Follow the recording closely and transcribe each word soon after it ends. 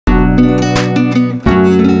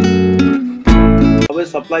Our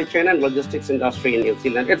supply chain and logistics industry in New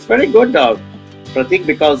Zealand, it's very good, Pratik,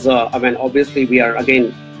 because I mean, obviously we are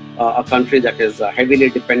again a country that is heavily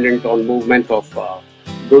dependent on movement of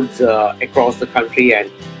goods across the country, and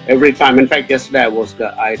every time. In fact, yesterday I was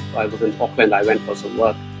in Auckland. I went for some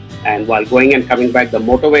work, and while going and coming back, the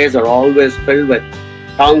motorways are always filled with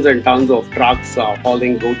tons and tons of trucks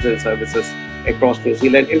hauling goods and services across New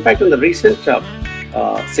Zealand. In fact, in the recent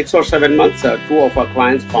 6 or 7 months, two of our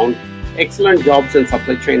clients found excellent jobs in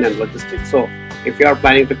supply chain and logistics. So if you are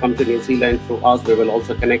planning to come to New Zealand through us, we will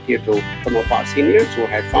also connect you to some of our seniors who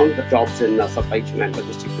have found the jobs in supply chain and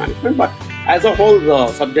logistics management. But as a whole,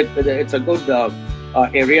 the subject, it's a good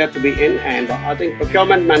area to be in, and I think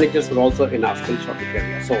procurement managers are also in our skill shortage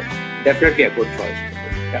area. So definitely a good choice.